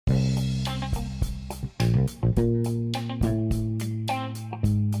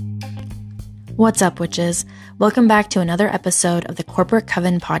What's up, witches? Welcome back to another episode of the Corporate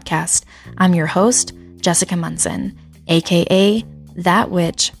Coven podcast. I'm your host, Jessica Munson, aka That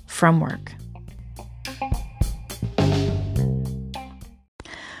Witch from Work.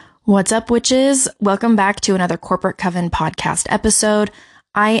 What's up, witches? Welcome back to another Corporate Coven podcast episode.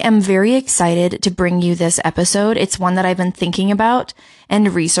 I am very excited to bring you this episode. It's one that I've been thinking about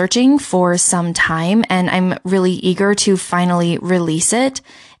and researching for some time, and I'm really eager to finally release it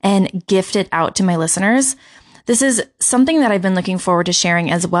and gift it out to my listeners. This is something that I've been looking forward to sharing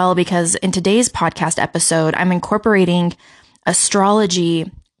as well, because in today's podcast episode, I'm incorporating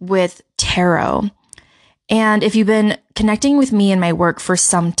astrology with tarot. And if you've been connecting with me in my work for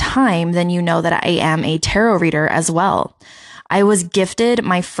some time, then you know that I am a tarot reader as well. I was gifted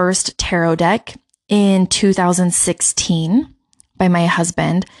my first tarot deck in 2016 by my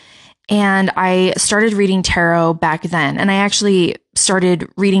husband, and I started reading tarot back then. And I actually started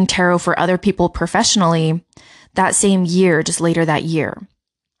reading tarot for other people professionally that same year, just later that year.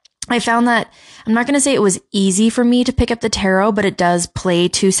 I found that I'm not going to say it was easy for me to pick up the tarot, but it does play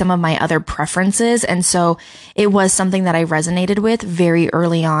to some of my other preferences. And so it was something that I resonated with very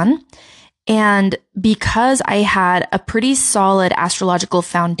early on. And because I had a pretty solid astrological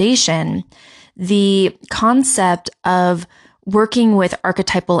foundation, the concept of working with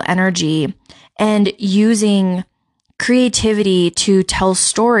archetypal energy and using creativity to tell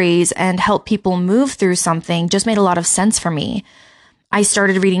stories and help people move through something just made a lot of sense for me. I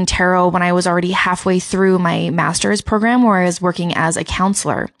started reading tarot when I was already halfway through my master's program, where I was working as a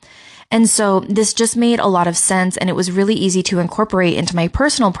counselor. And so this just made a lot of sense, and it was really easy to incorporate into my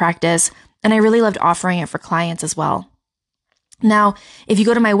personal practice, and I really loved offering it for clients as well. Now, if you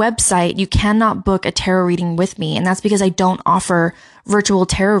go to my website, you cannot book a tarot reading with me, and that's because I don't offer virtual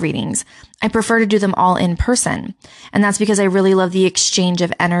tarot readings. I prefer to do them all in person, and that's because I really love the exchange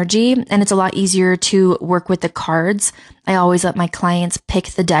of energy, and it's a lot easier to work with the cards. I always let my clients pick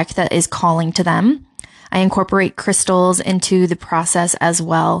the deck that is calling to them. I incorporate crystals into the process as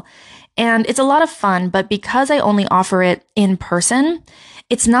well, and it's a lot of fun, but because I only offer it in person,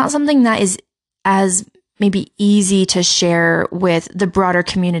 it's not something that is as maybe easy to share with the broader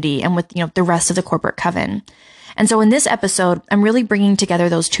community and with, the rest of the corporate coven. And so in this episode, I'm really bringing together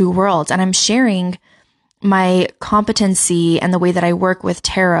those two worlds, and I'm sharing my competency and the way that I work with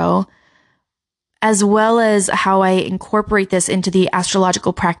tarot, as well as how I incorporate this into the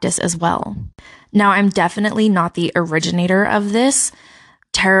astrological practice as well. Now, I'm definitely not the originator of this.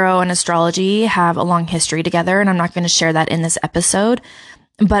 Tarot and astrology have a long history together, and I'm not going to share that in this episode.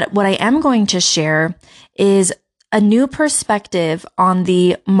 But what I am going to share is a new perspective on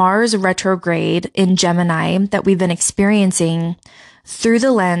the Mars retrograde in Gemini that we've been experiencing through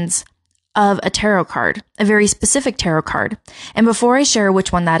the lens of a tarot card, a very specific tarot card. And before I share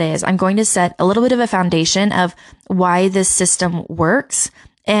which one that is, I'm going to set a little bit of a foundation of why this system works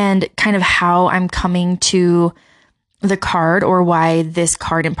and kind of how I'm coming to the card, or why this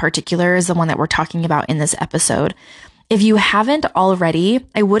card in particular is the one that we're talking about in this episode. If you haven't already,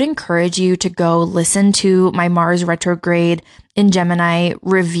 I would encourage you to go listen to my Mars retrograde in Gemini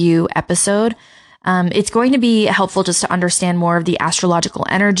review episode. It's going to be helpful just to understand more of the astrological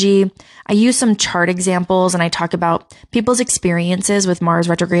energy. I use some chart examples, and I talk about people's experiences with Mars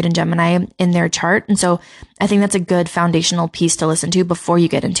retrograde in Gemini in their chart. And so I think that's a good foundational piece to listen to before you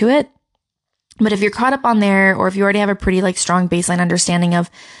get into it. But if you're caught up on there, or if you already have a pretty strong baseline understanding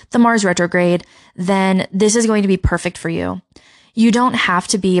of the Mars retrograde, then this is going to be perfect for you. You don't have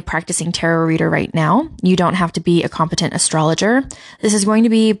to be a practicing tarot reader right now. You don't have to be a competent astrologer. This is going to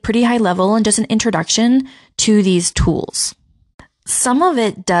be pretty high level and just an introduction to these tools. Some of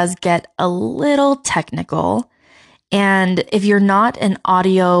it does get a little technical. And if you're not an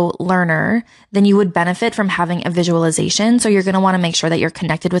audio learner, then you would benefit from having a visualization. So you're going to want to make sure that you're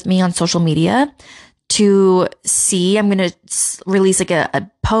connected with me on social media to see. I'm going to release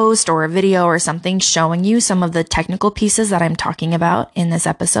a post or a video or something showing you some of the technical pieces that I'm talking about in this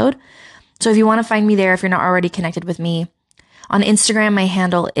episode. So if you want to find me there, if you're not already connected with me, on Instagram, my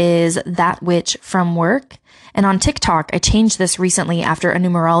handle is That Witch from Work. And on TikTok, I changed this recently after a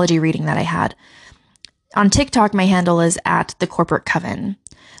numerology reading that I had. On TikTok, my handle is at The Corporate Coven.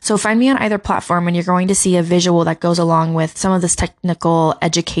 So find me on either platform, and you're going to see a visual that goes along with some of this technical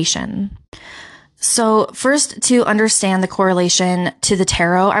education. So first, to understand the correlation to the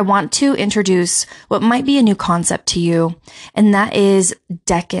tarot, I want to introduce what might be a new concept to you, and that is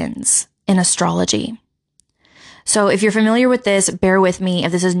decans in astrology. So if you're familiar with this, bear with me.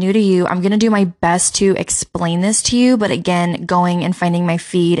 If this is new to you, I'm going to do my best to explain this to you. But again, going and finding my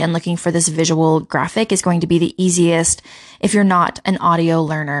feed and looking for this visual graphic is going to be the easiest if you're not an audio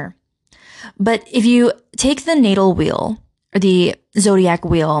learner. But if you take the natal wheel or the zodiac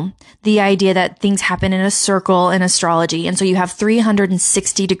wheel, the idea that things happen in a circle in astrology. And so you have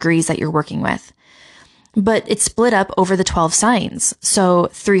 360 degrees that you're working with. But it's split up over the 12 signs. So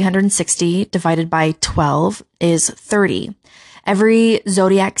 360 divided by 12 is 30. Every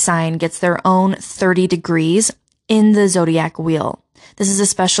zodiac sign gets their own 30 degrees in the zodiac wheel. This is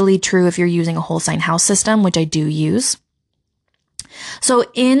especially true if you're using a whole sign house system, which I do use. So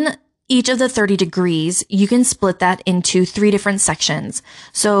in each of the 30 degrees, you can split that into 3 different sections.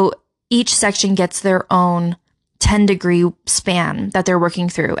 So each section gets their own 10-degree span that they're working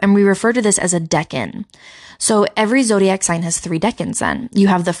through. And we refer to this as a decan. So every zodiac sign has 3 decans then. You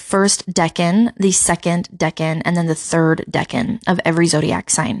have the first decan, the second decan, and then the third decan of every zodiac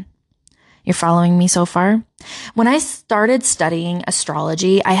sign. You're following me so far? When I started studying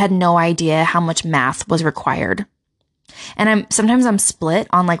astrology, I had no idea how much math was required. And sometimes I'm split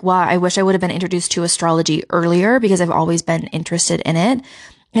on like, wow, I wish I would have been introduced to astrology earlier because I've always been interested in it.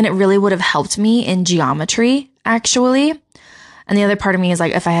 And it really would have helped me in geometry, actually. And the other part of me is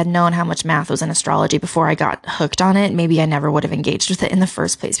like, if I had known how much math was in astrology before I got hooked on it, maybe I never would have engaged with it in the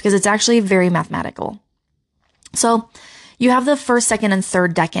first place because it's actually very mathematical. So you have the first, second, and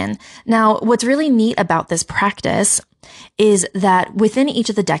third decan. Now, what's really neat about this practice is that within each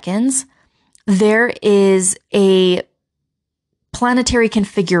of the decans, there is a planetary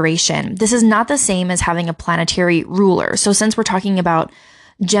configuration. This is not the same as having a planetary ruler. So since we're talking about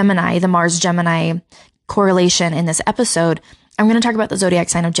Gemini, the Mars Gemini correlation in this episode, I'm going to talk about the zodiac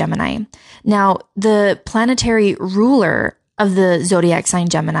sign of Gemini. Now, the planetary ruler of the zodiac sign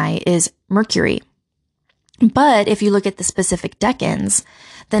Gemini is Mercury. But if you look at the specific decans,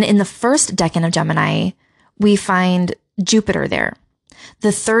 then in the first decan of Gemini, we find Jupiter there.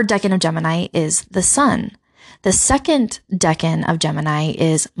 The third decan of Gemini is the Sun. The second decan of Gemini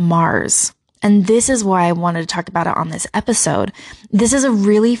is Mars. And this is why I wanted to talk about it on this episode. This is a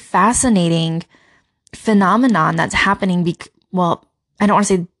really fascinating phenomenon that's happening. I don't want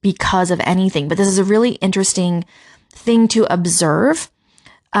to say because of anything, but this is a really interesting thing to observe,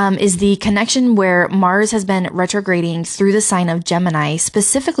 is the connection where Mars has been retrograding through the sign of Gemini,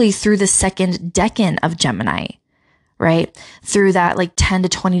 specifically through the second decan of Gemini, right? Through that like 10 to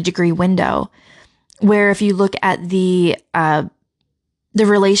 20 degree window, where if you look at the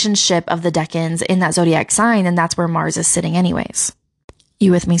relationship of the decans in that zodiac sign, and that's where Mars is sitting anyways.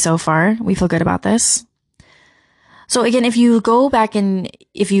 You with me so far? We feel good about this? So again, if you go back and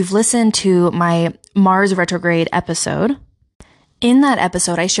if you've listened to my Mars retrograde episode, in that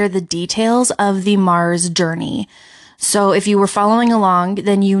episode, I shared the details of the Mars journey. So if you were following along,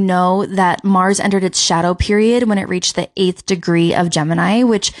 then you know that Mars entered its shadow period when it reached the 8th degree of Gemini,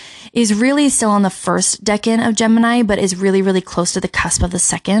 which is really still on the first decan of Gemini, but is really, really close to the cusp of the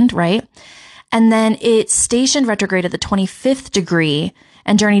second, right? And then it stationed retrograde at the 25th degree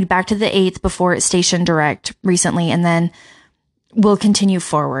and journeyed back to the 8th before it stationed direct recently, and then will continue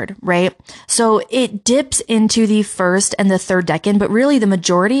forward, right? So it dips into the first and the third decan, but really the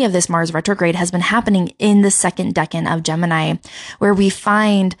majority of this Mars retrograde has been happening in the second decan of Gemini, where we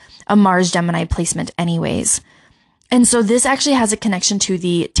find a Mars Gemini placement anyways. And so this actually has a connection to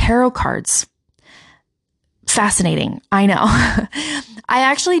the tarot cards. Fascinating. I know. I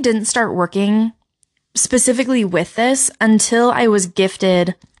actually didn't start working specifically with this until I was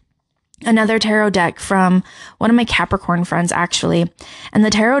gifted another tarot deck from one of my Capricorn friends, actually. And the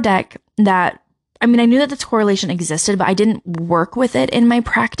tarot deck I knew that this correlation existed, but I didn't work with it in my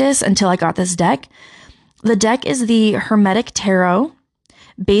practice until I got this deck. The deck is the Hermetic Tarot,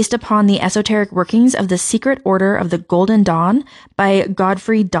 based upon the esoteric workings of the Secret Order of the Golden Dawn by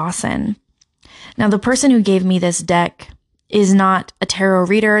Godfrey Dawson. Now, the person who gave me this deck is not a tarot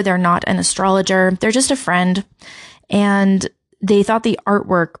reader. They're not an astrologer. They're just a friend. And they thought the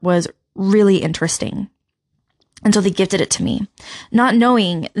artwork was really interesting. And so they gifted it to me, not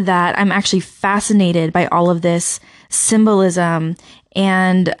knowing that I'm actually fascinated by all of this symbolism,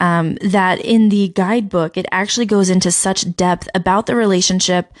 and that in the guidebook, it actually goes into such depth about the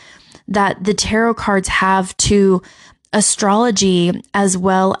relationship that the tarot cards have to astrology, as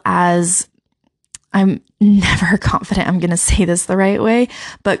well as, I'm never confident I'm going to say this the right way,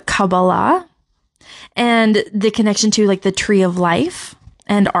 but Kabbalah, and the connection to like the tree of life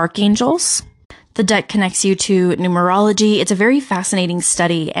and archangels. The deck connects you to numerology. It's a very fascinating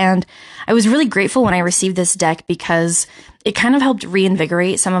study. And I was really grateful when I received this deck because it kind of helped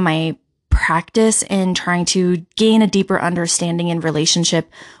reinvigorate some of my practice in trying to gain a deeper understanding and relationship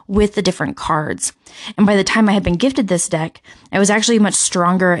with the different cards. And by the time I had been gifted this deck, I was actually much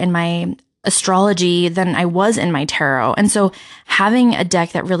stronger in my astrology than I was in my tarot. And so having a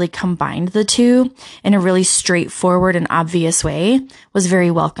deck that really combined the two in a really straightforward and obvious way was very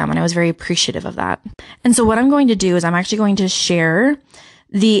welcome. And I was very appreciative of that. And so what I'm going to do is I'm actually going to share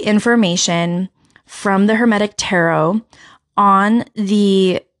the information from the Hermetic Tarot on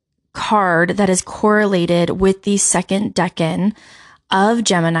the card that is correlated with the second decan of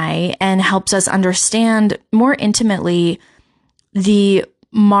Gemini and helps us understand more intimately the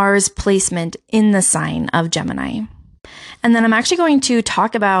Mars placement in the sign of Gemini. And then I'm actually going to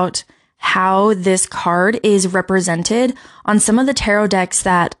talk about how this card is represented on some of the tarot decks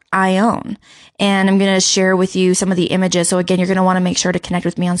that I own. And I'm going to share with you some of the images. So again, you're going to want to make sure to connect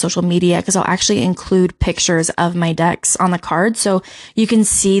with me on social media because I'll actually include pictures of my decks on the card. So you can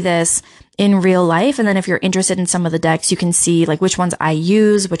see this in real life. And then if you're interested in some of the decks, you can see like which ones I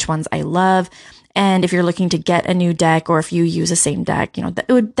use, which ones I love. And if you're looking to get a new deck or if you use the same deck,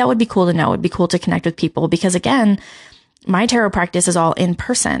 that would be cool to know. It would be cool to connect with people because again, my tarot practice is all in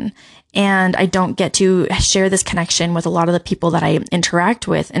person and I don't get to share this connection with a lot of the people that I interact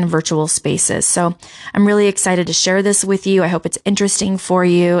with in virtual spaces. So I'm really excited to share this with you. I hope it's interesting for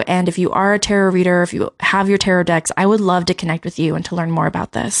you. And if you are a tarot reader, if you have your tarot decks, I would love to connect with you and to learn more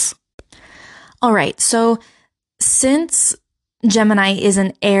about this. All right. So since Gemini is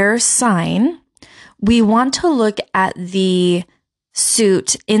an air sign, we want to look at the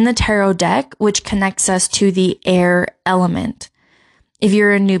suit in the tarot deck, which connects us to the air element. If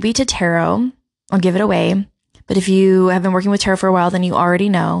you're a newbie to tarot, I'll give it away. But if you have been working with tarot for a while, then you already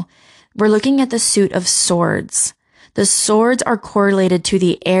know. We're looking at the suit of swords. The swords are correlated to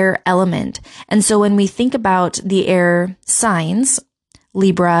the air element. And so when we think about the air signs,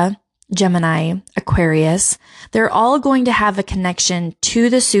 Libra, Gemini, Aquarius, they're all going to have a connection to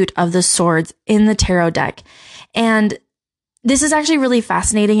the suit of the swords in the tarot deck. And this is actually really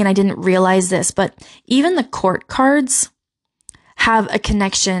fascinating, and I didn't realize this, but even the court cards have a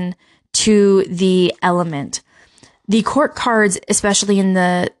connection to the element. The court cards, especially in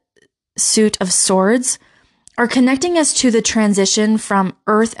the suit of swords, are connecting us to the transition from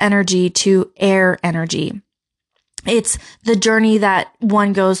earth energy to air energy. It's the journey that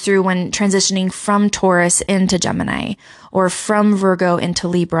one goes through when transitioning from Taurus into Gemini, or from Virgo into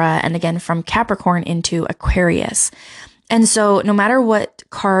Libra, and again, from Capricorn into Aquarius. And so no matter what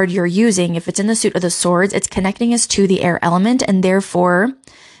card you're using, if it's in the suit of the swords, it's connecting us to the air element and therefore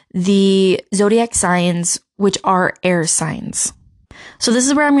the zodiac signs, which are air signs. So this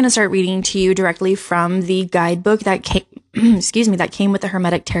is where I'm going to start reading to you directly from the guidebook that came, that came with the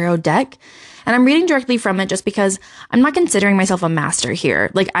Hermetic Tarot deck. And I'm reading directly from it just because I'm not considering myself a master here.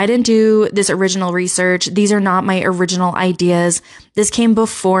 Like, I didn't do this original research. These are not my original ideas. This came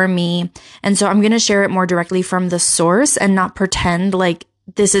before me. And so I'm going to share it more directly from the source and not pretend like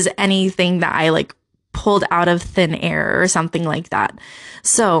this is anything that I like pulled out of thin air or something like that.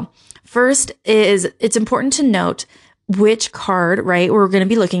 So first is it's important to note which card, right, we're going to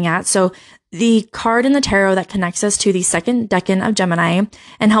be looking at. So the card in the tarot that connects us to the second decan of Gemini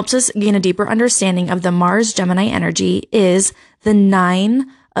and helps us gain a deeper understanding of the Mars Gemini energy is the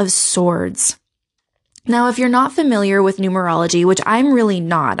Nine of Swords. Now, if you're not familiar with numerology, which I'm really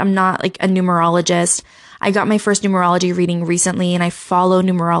not, I'm not like a numerologist. I got my first numerology reading recently and I follow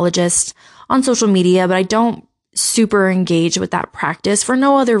numerologists on social media, but I don't super engage with that practice for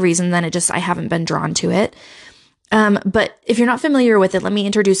no other reason than I haven't been drawn to it. But if you're not familiar with it, let me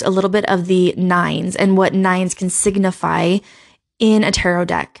introduce a little bit of the nines and what nines can signify in a tarot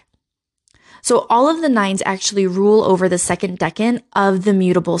deck. So all of the nines actually rule over the second decan of the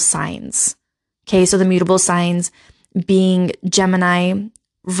mutable signs. Okay, so the mutable signs being Gemini,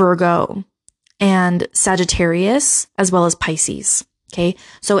 Virgo, and Sagittarius, as well as Pisces. Okay,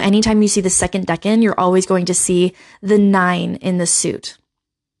 so anytime you see the second decan, you're always going to see the 9 in the suit.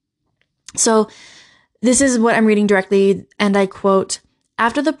 So this is what I'm reading directly, and I quote,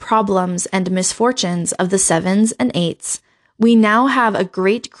 "After the problems and misfortunes of the 7s and 8s, we now have a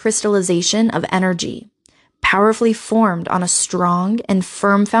great crystallization of energy, powerfully formed on a strong and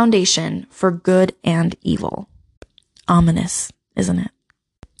firm foundation for good and evil." Ominous, isn't it?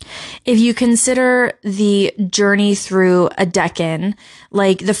 If you consider the journey through a decan,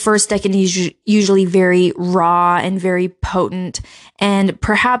 like the first decan is usually very raw and very potent and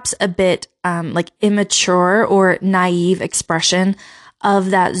perhaps a bit like immature or naive expression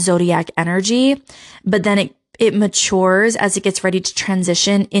of that zodiac energy, but then it matures as it gets ready to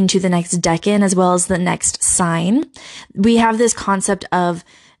transition into the next decan as well as the next sign. We have this concept of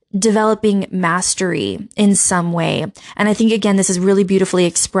developing mastery in some way. And I think, again, this is really beautifully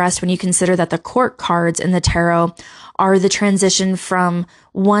expressed when you consider that the court cards in the tarot are the transition from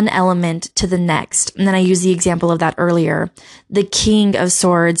one element to the next. And then I used the example of that earlier. The King of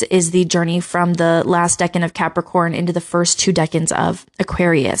Swords is the journey from the last decan of Capricorn into the first 2 decans of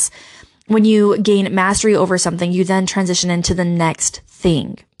Aquarius. When you gain mastery over something, you then transition into the next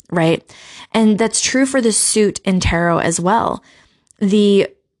thing, right? And that's true for the suit in tarot as well. The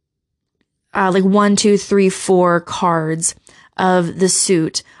like 1, 2, 3, 4 cards of the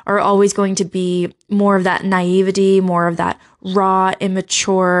suit are always going to be more of that naivety, more of that raw,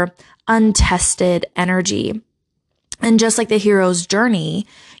 immature, untested energy. And just like the hero's journey,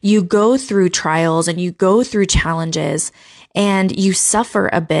 you go through trials and you go through challenges and you suffer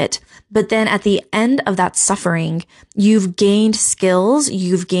a bit. But then at the end of that suffering, you've gained skills,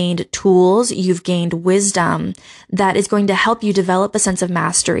 you've gained tools, you've gained wisdom that is going to help you develop a sense of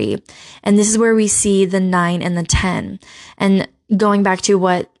mastery. And this is where we see the 9 and the 10. And going back to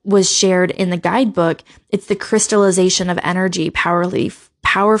what was shared in the guidebook, it's the crystallization of energy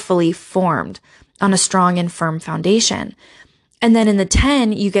powerfully formed on a strong and firm foundation. And then in the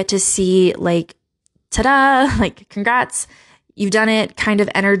 10, you get to see like, ta-da, like, congrats, you've done it kind of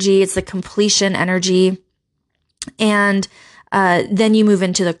energy. It's the completion energy. And then you move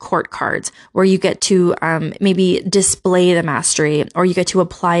into the court cards where you get to maybe display the mastery, or you get to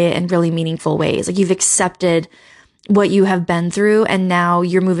apply it in really meaningful ways. Like, you've accepted what you have been through, and now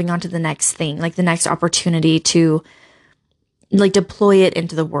you're moving on to the next thing, like the next opportunity to like deploy it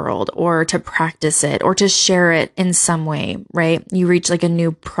into the world, or to practice it, or to share it in some way, right? You reach like a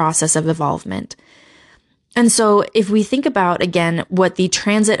new process of evolvement. And so if we think about, again, what the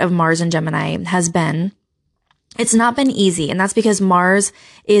transit of Mars and Gemini has been, it's not been easy. And that's because Mars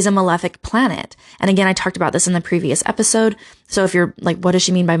is a malefic planet. And again, I talked about this in the previous episode. So if you're like, what does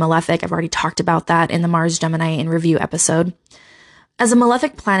she mean by malefic? I've already talked about that in the Mars Gemini in review episode. As a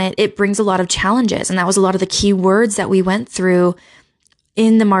malefic planet, it brings a lot of challenges. And that was a lot of the key words that we went through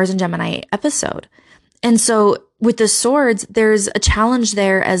in the Mars and Gemini episode. And so with the swords, there's a challenge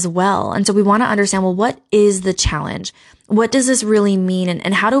there as well. And so we want to understand, well, what is the challenge? What does this really mean?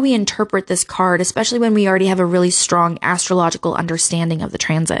 And how do we interpret this card, especially when we already have a really strong astrological understanding of the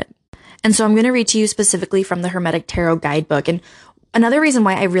transit? And so I'm going to read to you specifically from the Hermetic Tarot Guidebook. And another reason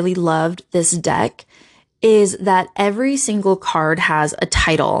why I really loved this deck is that every single card has a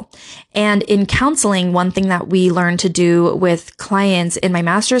title. And in counseling, one thing that we learn to do with clients in my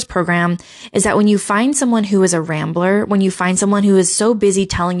master's program is that when you find someone who is a rambler, when you find someone who is so busy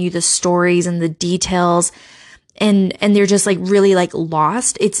telling you the stories and the details, and they're just like really like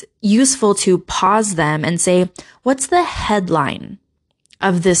lost, it's useful to pause them and say, what's the headline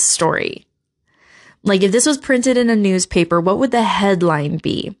of this story? Like, if this was printed in a newspaper, what would the headline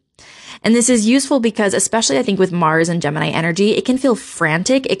be? And this is useful because, especially I think with Mars and Gemini energy, it can feel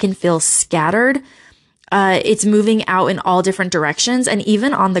frantic. It can feel scattered. It's moving out in all different directions. And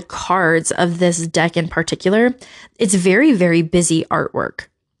even on the cards of this deck in particular, it's very, very busy artwork.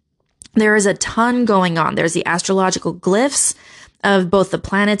 There is a ton going on. There's the astrological glyphs of both the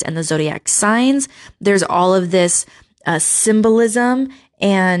planets and the zodiac signs. There's all of this symbolism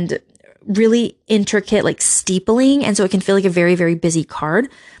and really intricate like steepling. And so it can feel like a very, very busy card.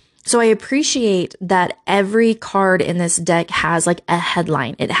 So I appreciate that every card in this deck has like a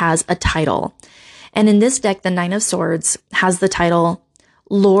headline. It has a title. And in this deck, the 9 of Swords has the title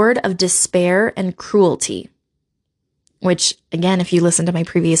Lord of Despair and Cruelty, which again, if you listen to my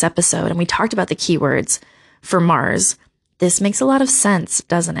previous episode and we talked about the keywords for Mars, this makes a lot of sense,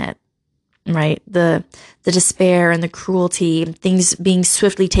 doesn't it? Right? The despair and the cruelty, things being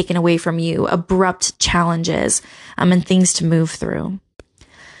swiftly taken away from you, abrupt challenges, and things to move through.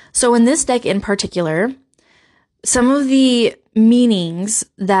 So in this deck in particular, some of the meanings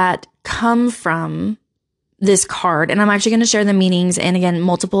that come from this card, and I'm actually going to share the meanings in, again,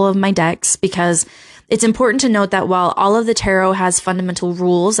 multiple of my decks, because it's important to note that while all of the tarot has fundamental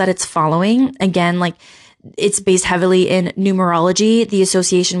rules that it's following, again, like it's based heavily in numerology, the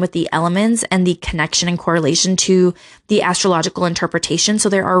association with the elements, and the connection and correlation to the astrological interpretation. So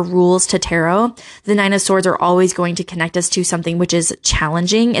there are rules to tarot. The 9 of Swords are always going to connect us to something which is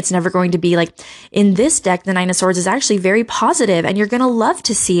challenging. It's never going to be like, in this deck, the 9 of Swords is actually very positive and you're going to love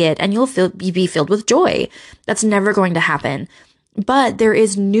to see it and you'll be filled with joy. That's never going to happen. But there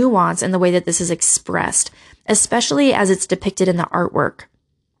is nuance in the way that this is expressed, especially as it's depicted in the artwork.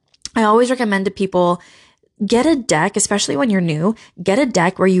 I always recommend to people, get a deck, especially when you're new, get a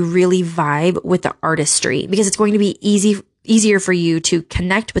deck where you really vibe with the artistry, because it's going to be easier for you to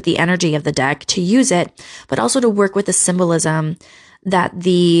connect with the energy of the deck, to use it, but also to work with the symbolism that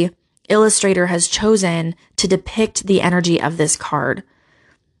the illustrator has chosen to depict the energy of this card.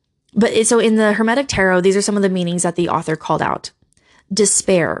 But so in the Hermetic Tarot, these are some of the meanings that the author called out: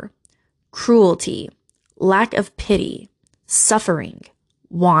 despair, cruelty, lack of pity, suffering,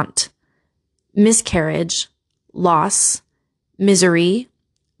 want, miscarriage, loss, misery,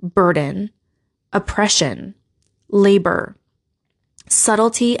 burden, oppression, labor,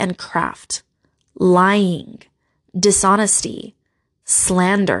 subtlety and craft, lying, dishonesty,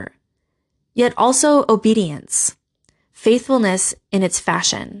 slander, yet also obedience, faithfulness in its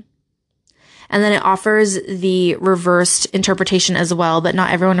fashion. And then it offers the reversed interpretation as well, but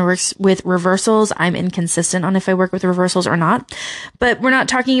not everyone works with reversals. I'm inconsistent on if I work with reversals or not, but we're not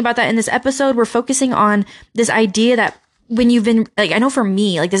talking about that in this episode. We're focusing on this idea that when you've been, like, I know for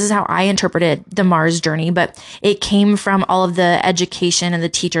me, like, this is how I interpreted the Mars journey, but it came from all of the education and the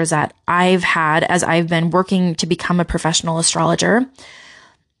teachers that I've had as I've been working to become a professional astrologer.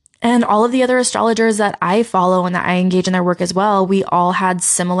 And all of the other astrologers that I follow and that I engage in their work as well, we all had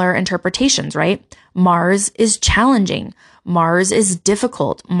similar interpretations, right? Mars is challenging. Mars is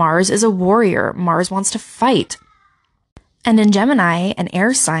difficult. Mars is a warrior. Mars wants to fight. And in Gemini, an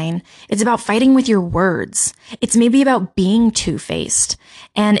air sign, it's about fighting with your words. It's maybe about being two-faced.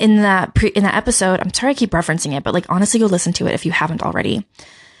 And in that episode, I'm sorry I keep referencing it, but like, honestly, go listen to it if you haven't already.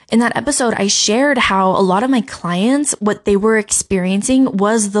 In that episode, I shared how a lot of my clients, what they were experiencing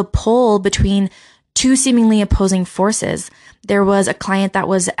was the pull between two seemingly opposing forces. There was a client that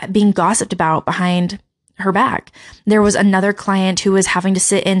was being gossiped about behind her back. There was another client who was having to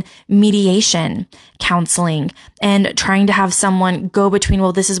sit in mediation counseling and trying to have someone go between,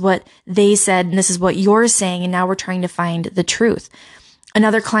 well, this is what they said and this is what you're saying, and now we're trying to find the truth.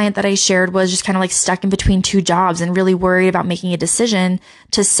 Another client that I shared was just kind of like stuck in between two jobs and really worried about making a decision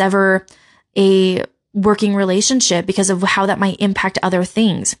to sever a working relationship because of how that might impact other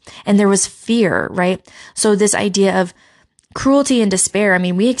things. And there was fear, right? So this idea of cruelty and despair, I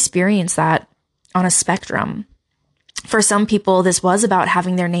mean, we experience that on a spectrum. For some people, this was about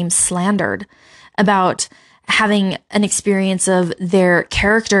having their name slandered, about having an experience of their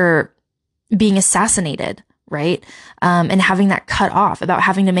character being assassinated, right? And having that cut off, about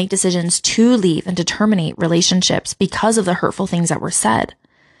having to make decisions to leave and to terminate relationships because of the hurtful things that were said.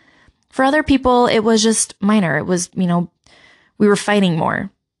 For other people, it was just minor. It was, we were fighting more.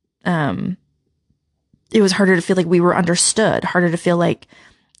 It was harder to feel like we were understood, harder to feel like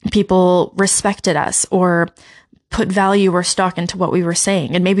people respected us or put value or stock into what we were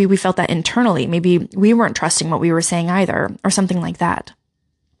saying. And maybe we felt that internally. Maybe we weren't trusting what we were saying either, or something like that.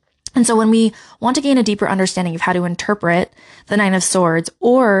 And so when we want to gain a deeper understanding of how to interpret the Nine of Swords,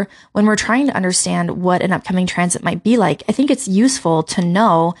 or when we're trying to understand what an upcoming transit might be like, I think it's useful to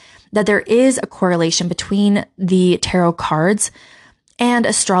know that there is a correlation between the tarot cards and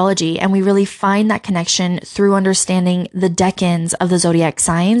astrology. And we really find that connection through understanding the decans of the zodiac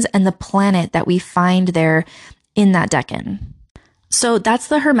signs and the planet that we find there in that decan. So that's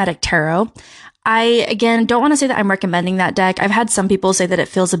the Hermetic Tarot. I, again, don't want to say that I'm recommending that deck. I've had some people say that it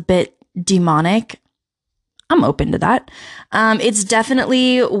feels a bit demonic. I'm open to that. It's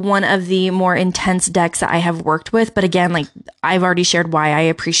definitely one of the more intense decks that I have worked with. But again, like, I've already shared why I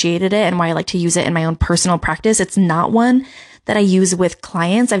appreciated it and why I like to use it in my own personal practice. It's not one that I use with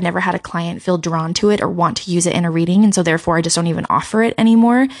clients. I've never had a client feel drawn to it or want to use it in a reading. And so therefore I just don't even offer it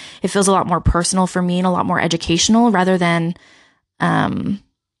anymore. It feels a lot more personal for me and a lot more educational rather than,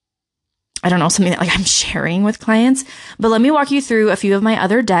 I don't know, something that like I'm sharing with clients. But let me walk you through a few of my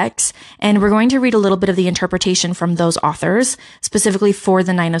other decks, and we're going to read a little bit of the interpretation from those authors, specifically for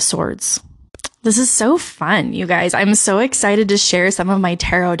the Nine of Swords. This is so fun, you guys. I'm so excited to share some of my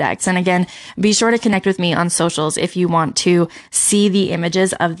tarot decks. And again, be sure to connect with me on socials if you want to see the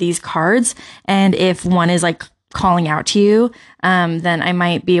images of these cards. And if one is like calling out to you, then I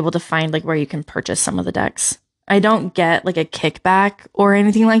might be able to find like where you can purchase some of the decks. I don't get like a kickback or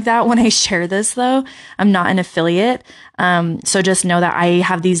anything like that when I share this though. I'm not an affiliate. So just know that I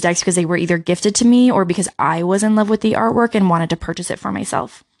have these decks because they were either gifted to me or because I was in love with the artwork and wanted to purchase it for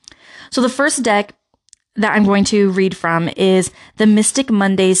myself. So the first deck that I'm going to read from is the Mystic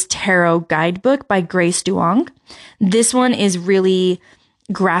Mondays Tarot Guidebook by Grace Duong. This one is really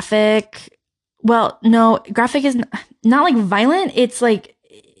graphic. Well, no, graphic is not like violent. It's like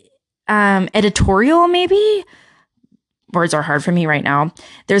editorial, maybe. Words are hard for me right now.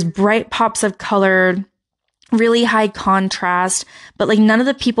 There's bright pops of color, really high contrast, but like none of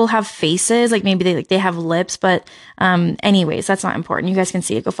the people have faces. Like maybe they have lips, but anyways, that's not important. You guys can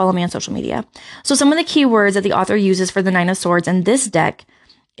see it. Go follow me on social media. So some of the key words that the author uses for the Nine of Swords in this deck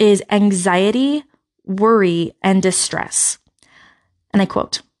is anxiety, worry, and distress. And I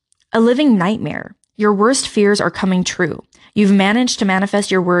quote, "A living nightmare. Your worst fears are coming true. You've managed to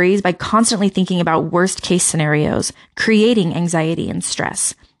manifest your worries by constantly thinking about worst case scenarios, creating anxiety and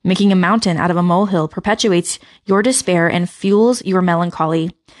stress. Making a mountain out of a molehill perpetuates your despair and fuels your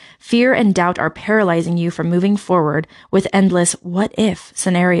melancholy. Fear and doubt are paralyzing you from moving forward with endless what if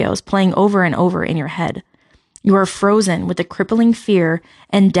scenarios playing over and over in your head. You are frozen with the crippling fear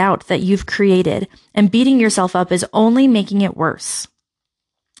and doubt that you've created, and beating yourself up is only making it worse."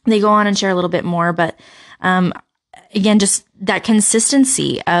 They go on and share a little bit more, but again, just that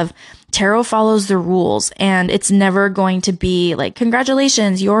consistency of tarot follows the rules, and it's never going to be like,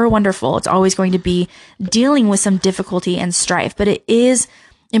 congratulations, you're wonderful. It's always going to be dealing with some difficulty and strife, but it is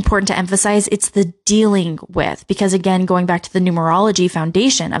important to emphasize it's the dealing with, because again, going back to the numerology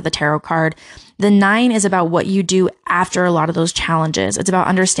foundation of the tarot card, the 9 is about what you do after a lot of those challenges. It's about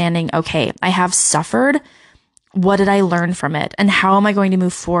understanding, okay, I have suffered. What did I learn from it? And how am I going to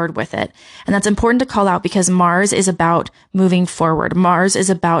move forward with it? And that's important to call out because Mars is about moving forward. Mars is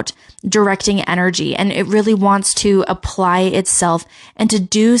about directing energy, and it really wants to apply itself and to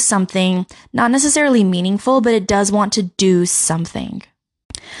do something not necessarily meaningful, but it does want to do something.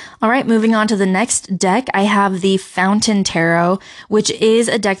 All right, moving on to the next deck, I have the Fountain Tarot, which is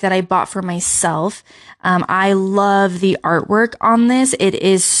a deck that I bought for myself. I love the artwork on this. It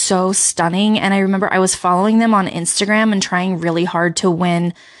is so stunning. And I remember I was following them on Instagram and trying really hard to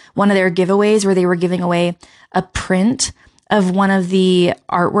win one of their giveaways where they were giving away a print of one of the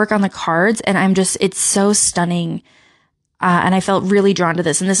artwork on the cards. And it's so stunning. And I felt really drawn to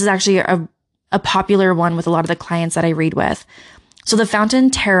this. And this is actually a popular one with a lot of the clients that I read with. So the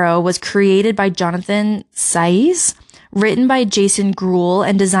Fountain Tarot was created by Jonathan Saiz, written by Jason Gruhl,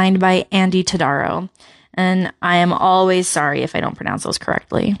 and designed by Andy Tadaro. And I am always sorry if I don't pronounce those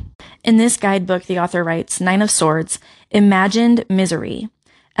correctly. In this guidebook, the author writes, 9 of Swords, imagined misery.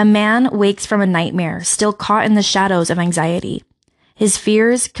 A man wakes from a nightmare, still caught in the shadows of anxiety. His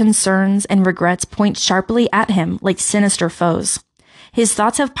fears, concerns, and regrets point sharply at him like sinister foes. His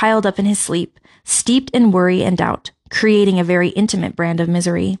thoughts have piled up in his sleep, steeped in worry and doubt, creating a very intimate brand of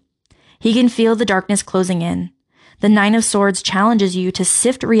misery. He can feel the darkness closing in. The 9 of Swords challenges you to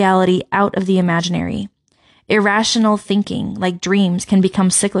sift reality out of the imaginary. Irrational thinking, like dreams, can become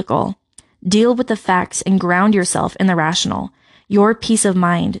cyclical. Deal with the facts and ground yourself in the rational. Your peace of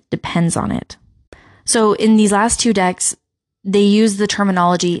mind depends on it. So in these last 2 decks, they use the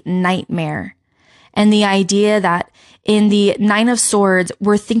terminology nightmare, and the idea that in the 9 of Swords,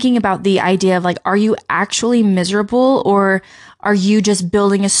 we're thinking about the idea of like, are you actually miserable, or are you just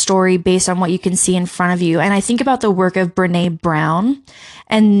building a story based on what you can see in front of you? And I think about the work of Brene Brown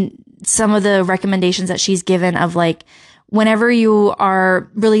and some of the recommendations that she's given of like, whenever you are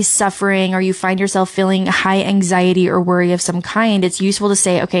really suffering or you find yourself feeling high anxiety or worry of some kind, it's useful to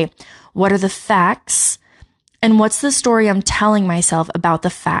say, okay, what are the facts? And what's the story I'm telling myself about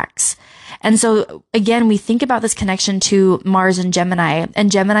the facts? And so again, we think about this connection to Mars and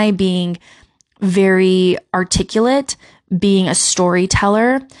Gemini being very articulate, being a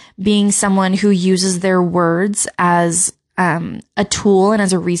storyteller, being someone who uses their words as a tool and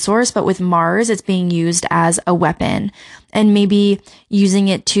as a resource. But with Mars, it's being used as a weapon, and maybe using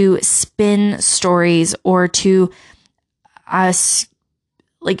it to spin stories or to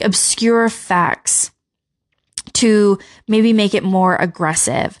obscure facts to maybe make it more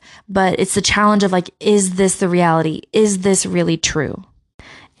aggressive. But it's the challenge of like, is this the reality? Is this really true?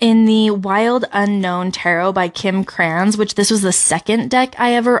 In the Wild Unknown Tarot by Kim Krans, which this was the second deck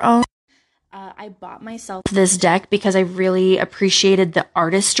I ever owned, I bought myself this deck because I really appreciated the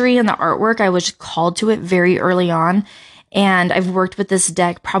artistry and the artwork. I was called to it very early on. And I've worked with this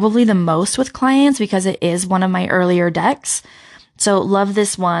deck probably the most with clients because it is one of my earlier decks. So love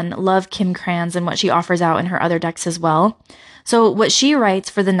this one, love Kim Krans and what she offers out in her other decks as well. So what she writes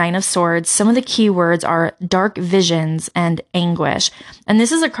for the 9 of Swords, some of the key words are dark visions and anguish. And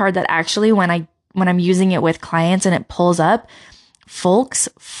this is a card that actually when I'm using it with clients and it pulls up, folks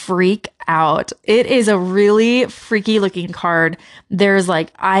freak out. It is a really freaky looking card. There's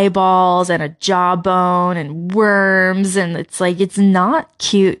like eyeballs and a jawbone and worms, and it's not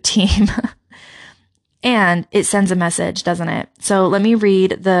cute, team. And it sends a message, doesn't it? So let me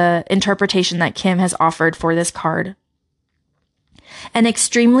read the interpretation that Kim has offered for this card. An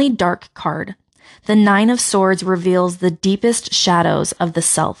extremely dark card. The 9 of Swords reveals the deepest shadows of the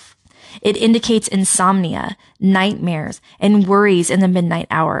self. It indicates insomnia, nightmares, and worries in the midnight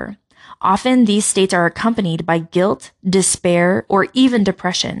hour. Often these states are accompanied by guilt, despair, or even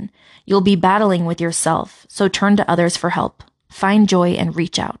depression. You'll be battling with yourself, so turn to others for help. Find joy and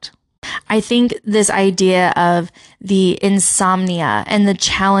reach out. I think this idea of the insomnia and the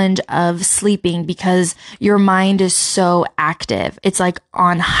challenge of sleeping because your mind is so active. It's like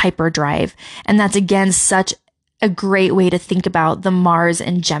on hyperdrive. And that's again such a great way to think about the Mars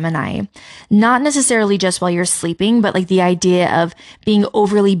in Gemini. Not necessarily just while you're sleeping, but like the idea of being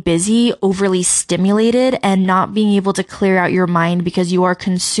overly busy, overly stimulated, and not being able to clear out your mind because you are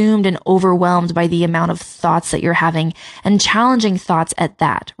consumed and overwhelmed by the amount of thoughts that you're having, and challenging thoughts at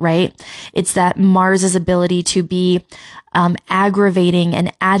that, right? It's that Mars's ability to be aggravating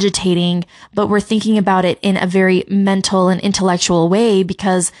and agitating, but we're thinking about it in a very mental and intellectual way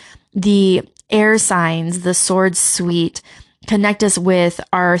because the air signs, the sword suite, connect us with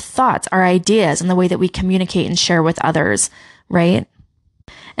our thoughts, our ideas, and the way that we communicate and share with others, right?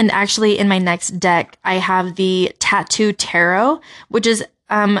 And actually, in my next deck, I have the Tattoo Tarot, which is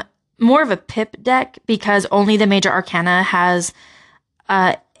more of a pip deck because only the major arcana has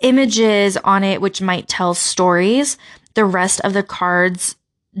images on it which might tell stories. The rest of the cards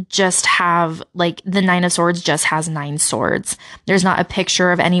just have, like, the Nine of Swords just has 9 swords. There's not a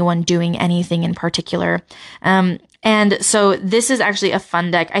picture of anyone doing anything in particular. And so this is actually a fun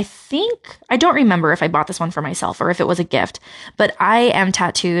deck. I don't remember if I bought this one for myself or if it was a gift, but I am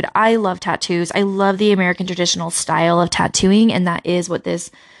tattooed. I love tattoos. I love the American traditional style of tattooing, and that is what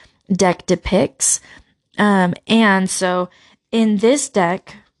this deck depicts. And so in this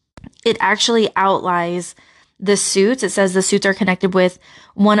deck, it actually outlines the suits. It says the suits are connected with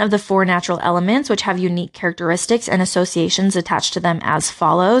one of the 4 natural elements, which have unique characteristics and associations attached to them as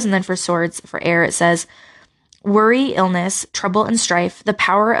follows. And then for swords, for air, it says worry, illness, trouble, and strife, the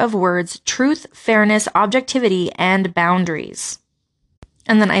power of words, truth, fairness, objectivity, and boundaries.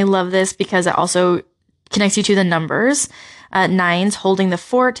 And then I love this because it also connects you to the numbers. 9s, holding the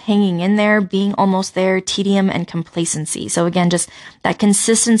fort, hanging in there, being almost there, tedium, and complacency. So again, just that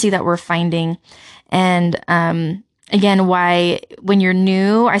consistency that we're finding. And again, why when you're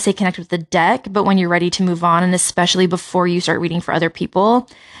new, I say connect with the deck, but when you're ready to move on, and especially before you start reading for other people,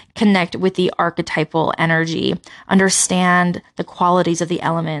 connect with the archetypal energy, understand the qualities of the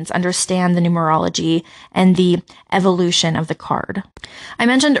elements, understand the numerology and the evolution of the card. I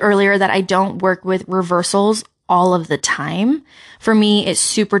mentioned earlier that I don't work with reversals all of the time. For me, it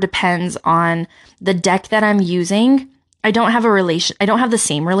super depends on the deck that I'm using. I don't have the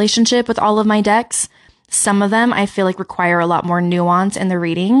same relationship with all of my decks. Some of them I feel like require a lot more nuance in the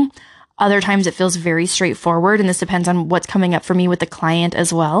reading. Other times it feels very straightforward, and this depends on what's coming up for me with the client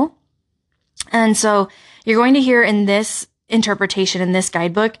as well. And so you're going to hear in this interpretation, in this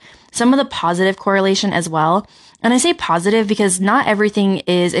guidebook, some of the positive correlation as well. And I say positive because not everything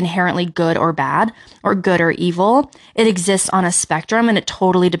is inherently good or bad, or good or evil. It exists on a spectrum, and it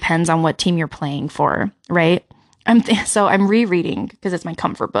totally depends on what team you're playing for, right? So I'm rereading, because it's my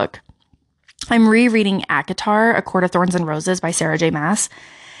comfort book. I'm rereading ACOTAR, A Court of Thorns and Roses by Sarah J. Maas.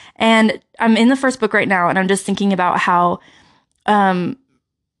 And I'm in the first book right now, and I'm just thinking about how, oh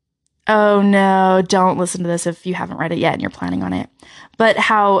no, don't listen to this if you haven't read it yet and you're planning on it. But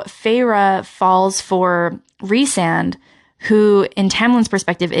how Feyre falls for Rhysand, who in Tamlin's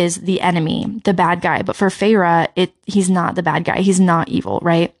perspective is the enemy, the bad guy. But for Feyre, he's not the bad guy. He's not evil,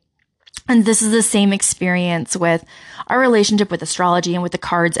 right? And this is the same experience with our relationship with astrology and with the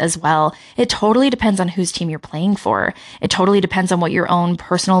cards as well. It totally depends on whose team you're playing for. It totally depends on what your own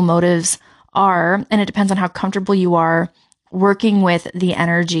personal motives are. And it depends on how comfortable you are working with the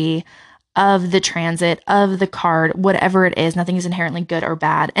energy of the transit, of the card, whatever it is. Nothing is inherently good or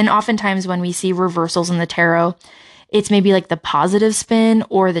bad. And oftentimes when we see reversals in the tarot, it's maybe like the positive spin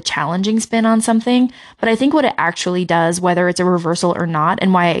or the challenging spin on something. But I think what it actually does, whether it's a reversal or not,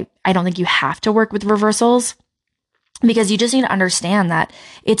 and why I don't think you have to work with reversals, because you just need to understand that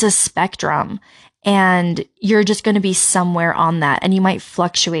it's a spectrum and you're just going to be somewhere on that. And you might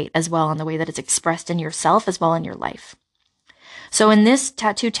fluctuate as well in the way that it's expressed in yourself as well in your life. So in this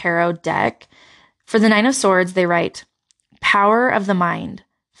Tattoo Tarot deck, for the Nine of Swords, they write power of the mind,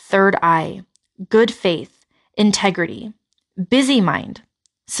 third eye, good faith, integrity, busy mind,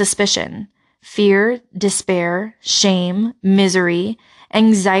 suspicion, fear, despair, shame, misery,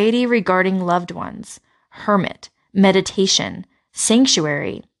 anxiety regarding loved ones, hermit, meditation,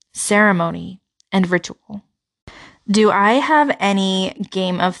 sanctuary, ceremony, and ritual. Do I have any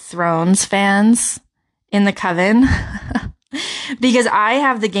Game of Thrones fans in the coven? Because I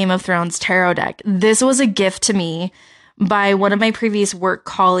have the Game of Thrones tarot deck. This was a gift to me by one of my previous work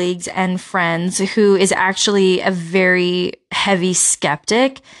colleagues and friends who is actually a very heavy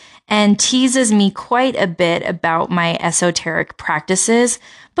skeptic and teases me quite a bit about my esoteric practices,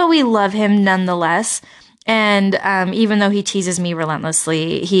 but we love him nonetheless. And even though he teases me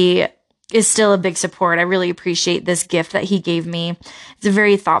relentlessly, he is still a big support. I really appreciate this gift that he gave me. It's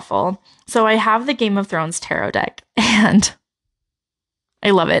very thoughtful. So I have the Game of Thrones tarot deck and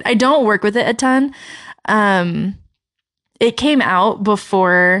I love it. I don't work with it a ton. It came out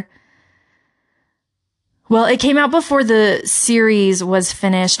before the series was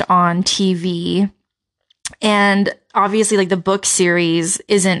finished on TV. And obviously, like, the book series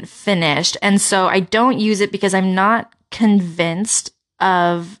isn't finished. And so I don't use it because I'm not convinced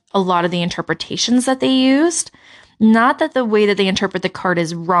of a lot of the interpretations that they used. Not that the way that they interpret the card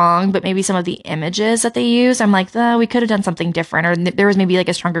is wrong, but maybe some of the images that they use, I'm like, we could have done something different, or there was maybe like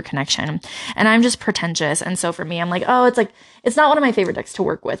a stronger connection. And I'm just pretentious. And so for me, I'm like, it's not one of my favorite decks to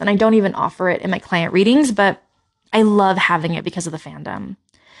work with. And I don't even offer it in my client readings, but I love having it because of the fandom.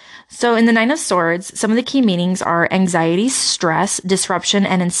 So in the Nine of Swords, some of the key meanings are anxiety, stress, disruption,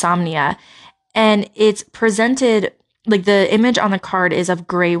 and insomnia. And it's presented, like, the image on the card is of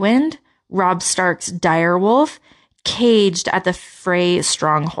Greywind, Robb Stark's direwolf, caged at the Frey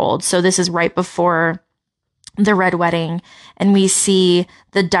stronghold. So this is right before the Red Wedding, and we see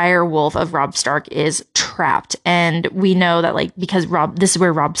the direwolf of Robb Stark is trapped. And we know that, like, because this is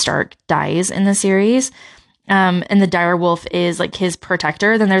where Robb Stark dies in the series. And the direwolf is like his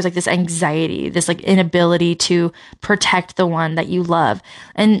protector, then there's like this anxiety, this like inability to protect the one that you love.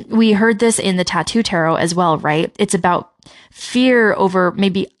 And we heard this in the Tattoo Tarot as well, right? It's about fear over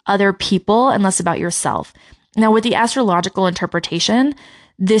maybe other people and less about yourself. Now, with the astrological interpretation,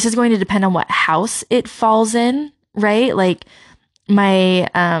 this is going to depend on what house it falls in, right? Like my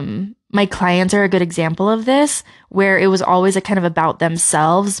clients are a good example of this, where it was always a kind of about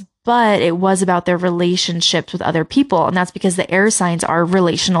themselves, but it was about their relationships with other people. And that's because the air signs are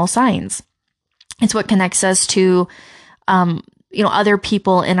relational signs. It's what connects us to, other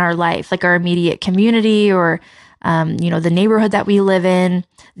people in our life, like our immediate community or, the neighborhood that we live in,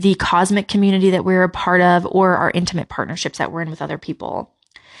 the cosmic community that we're a part of, or our intimate partnerships that we're in with other people.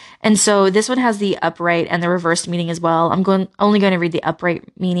 And so this one has the upright and the reversed meaning as well. I'm only going to read the upright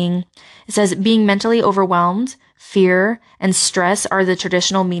meaning. It says, being mentally overwhelmed, fear, and stress are the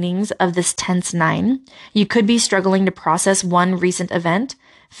traditional meanings of this tense 9. You could be struggling to process one recent event,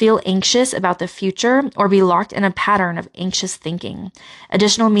 feel anxious about the future, or be locked in a pattern of anxious thinking.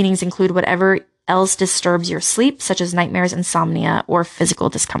 Additional meanings include whatever else disturbs your sleep, such as nightmares, insomnia, or physical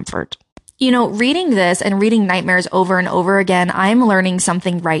discomfort. Reading this and reading nightmares over and over again, I'm learning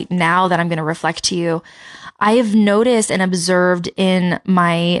something right now that I'm going to reflect to you. I have noticed and observed in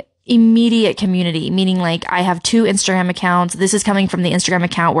my immediate community, meaning like I have 2 Instagram accounts. This is coming from the Instagram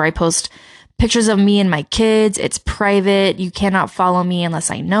account where I post pictures of me and my kids. It's private. You cannot follow me unless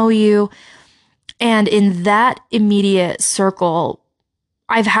I know you. And in that immediate circle,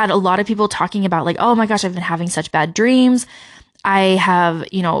 I've had a lot of people talking about like, oh my gosh, I've been having such bad dreams. I have,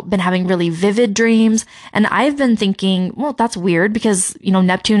 been having really vivid dreams. And I've been thinking, well, that's weird because,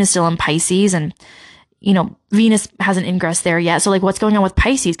 Neptune is still in Pisces and, Venus hasn't ingressed there yet. So like, what's going on with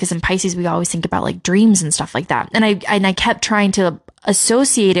Pisces? Because in Pisces, we always think about like dreams and stuff like that. And I kept trying to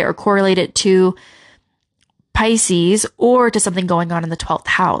associate it or correlate it to Pisces or to something going on in the 12th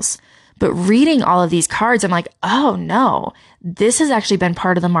house. But reading all of these cards, I'm like, oh no, this has actually been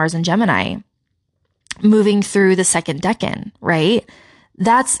part of the Mars and Gemini moving through the second decan, right?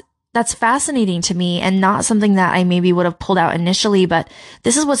 That's fascinating to me and not something that I maybe would have pulled out initially, but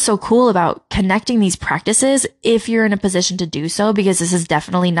this is what's so cool about connecting these practices if you're in a position to do so, because this is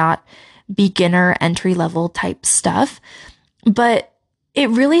definitely not beginner entry level type stuff, but it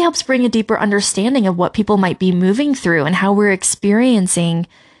really helps bring a deeper understanding of what people might be moving through and how we're experiencing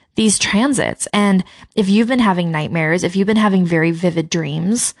these transits. And if you've been having nightmares, if you've been having very vivid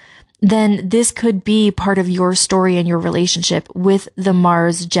dreams, then this could be part of your story and your relationship with the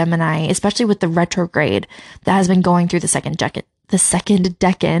Mars Gemini, especially with the retrograde that has been going through the second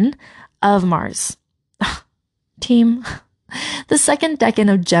decan of Mars. Team, the second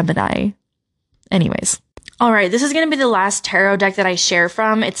decan of Gemini. Anyways. All right, this is going to be the last tarot deck that I share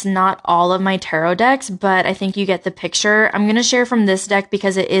from. It's not all of my tarot decks, but I think you get the picture. I'm going to share from this deck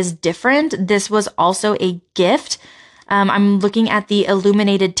because it is different. This was also a gift. I'm looking at the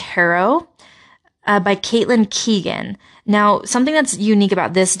Illuminated Tarot by Caitlin Keegan. Now, something that's unique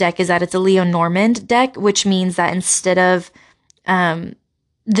about this deck is that it's a Lenormand deck, which means that instead of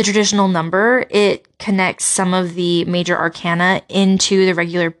the traditional number, it connects some of the major arcana into the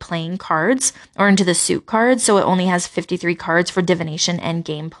regular playing cards or into the suit cards. So it only has 53 cards for divination and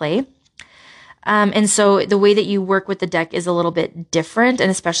gameplay. And so the way that you work with the deck is a little bit different, and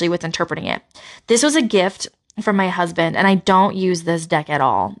especially with interpreting it. This was a gift from my husband, and I don't use this deck at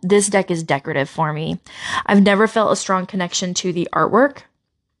all. This deck is decorative for me. I've never felt a strong connection to the artwork.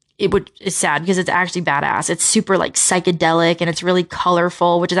 is sad because it's actually badass. It's super like psychedelic and it's really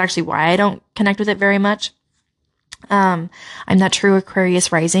colorful, which is actually why I don't connect with it very much. I'm that true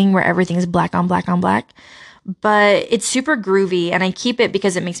Aquarius rising where everything is black on black on black, but it's super groovy and I keep it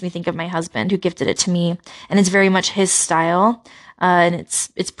because it makes me think of my husband who gifted it to me, and it's very much his style. And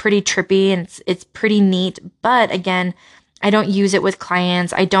it's pretty trippy and it's pretty neat. But again, I don't use it with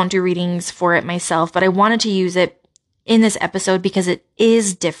clients. I don't do readings for it myself, but I wanted to use it in this episode because it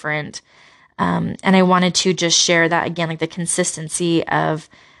is different. And I wanted to just share that again, like the consistency of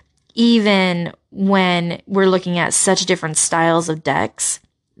even when we're looking at such different styles of decks,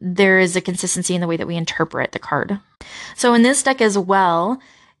 there is a consistency in the way that we interpret the card. So in this deck as well,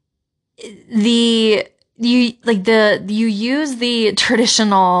 you use the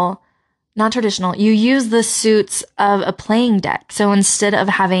traditional, not traditional, you use the suits of a playing deck. So instead of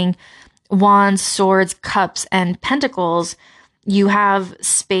having wands, swords, cups, and pentacles, you have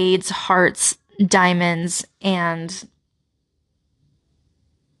spades, hearts, diamonds, and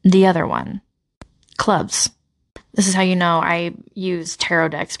the other one, clubs. This is how you know I use tarot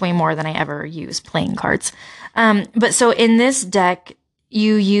decks way more than I ever use playing cards. But so in this deck,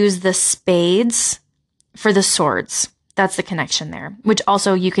 you use the spades for the swords. That's the connection there, which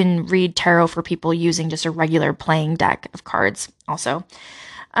also you can read tarot for people using just a regular playing deck of cards also.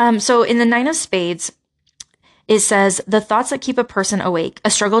 So in the Nine of Spades, it says, the thoughts that keep a person awake,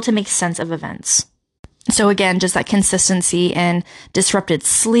 a struggle to make sense of events. So again, just that consistency and disrupted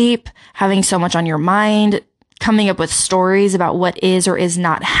sleep, having so much on your mind, coming up with stories about what is or is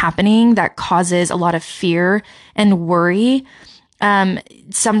not happening that causes a lot of fear and worry.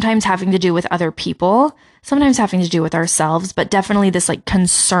 Sometimes having to do with other people, sometimes having to do with ourselves, but definitely this like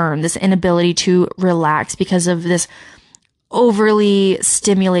concern, this inability to relax because of this overly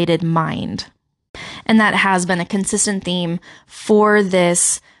stimulated mind. And that has been a consistent theme for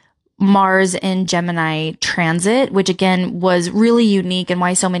this Mars in Gemini transit, which again was really unique, and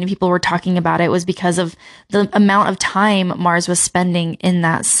why so many people were talking about it was because of the amount of time Mars was spending in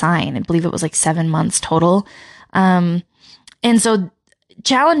that sign. I believe it was like 7 months total. And so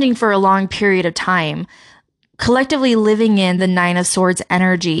challenging for a long period of time, collectively living in the Nine of Swords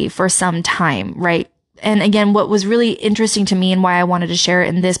energy for some time, right? And again, what was really interesting to me and why I wanted to share it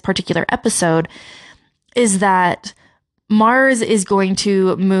in this particular episode is that Mars is going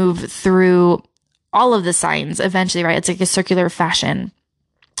to move through all of the signs eventually, right? It's like a circular fashion.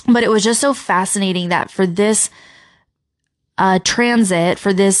 But it was just so fascinating that for this transit,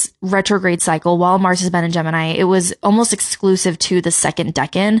 for this retrograde cycle, while Mars has been in Gemini, it was almost exclusive to the second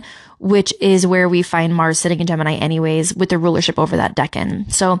decan, which is where we find Mars sitting in Gemini anyways, with the rulership over that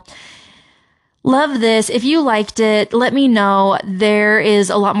decan. So love this. If you liked it, let me know. There is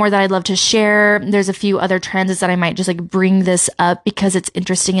a lot more that I'd love to share. There's a few other transits that I might just like bring this up because it's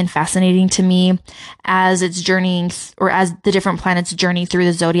interesting and fascinating to me as it's journeying or as the different planets journey through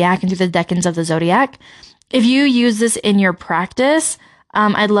the zodiac and through the decans of the zodiac. If you use this in your practice,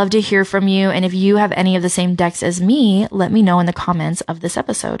 I'd love to hear from you. And if you have any of the same decks as me, let me know in the comments of this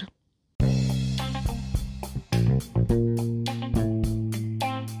episode.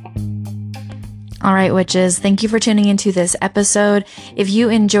 All right, witches, thank you for tuning into this episode. If you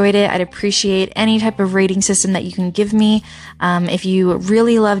enjoyed it, I'd appreciate any type of rating system that you can give me. If you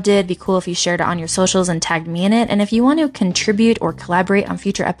really loved it, it'd be cool if you shared it on your socials and tagged me in it. And if you want to contribute or collaborate on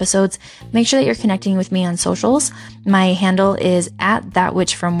future episodes, make sure that you're connecting with me on socials. My handle is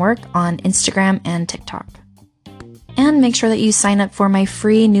 @thatwitchfromwork on Instagram and TikTok. And make sure that you sign up for my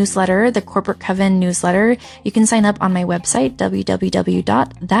free newsletter, the Corporate Coven newsletter. You can sign up on my website,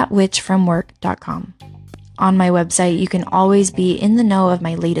 www.thatwitchfromwork.com. On my website, you can always be in the know of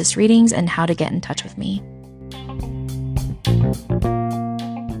my latest readings and how to get in touch with me.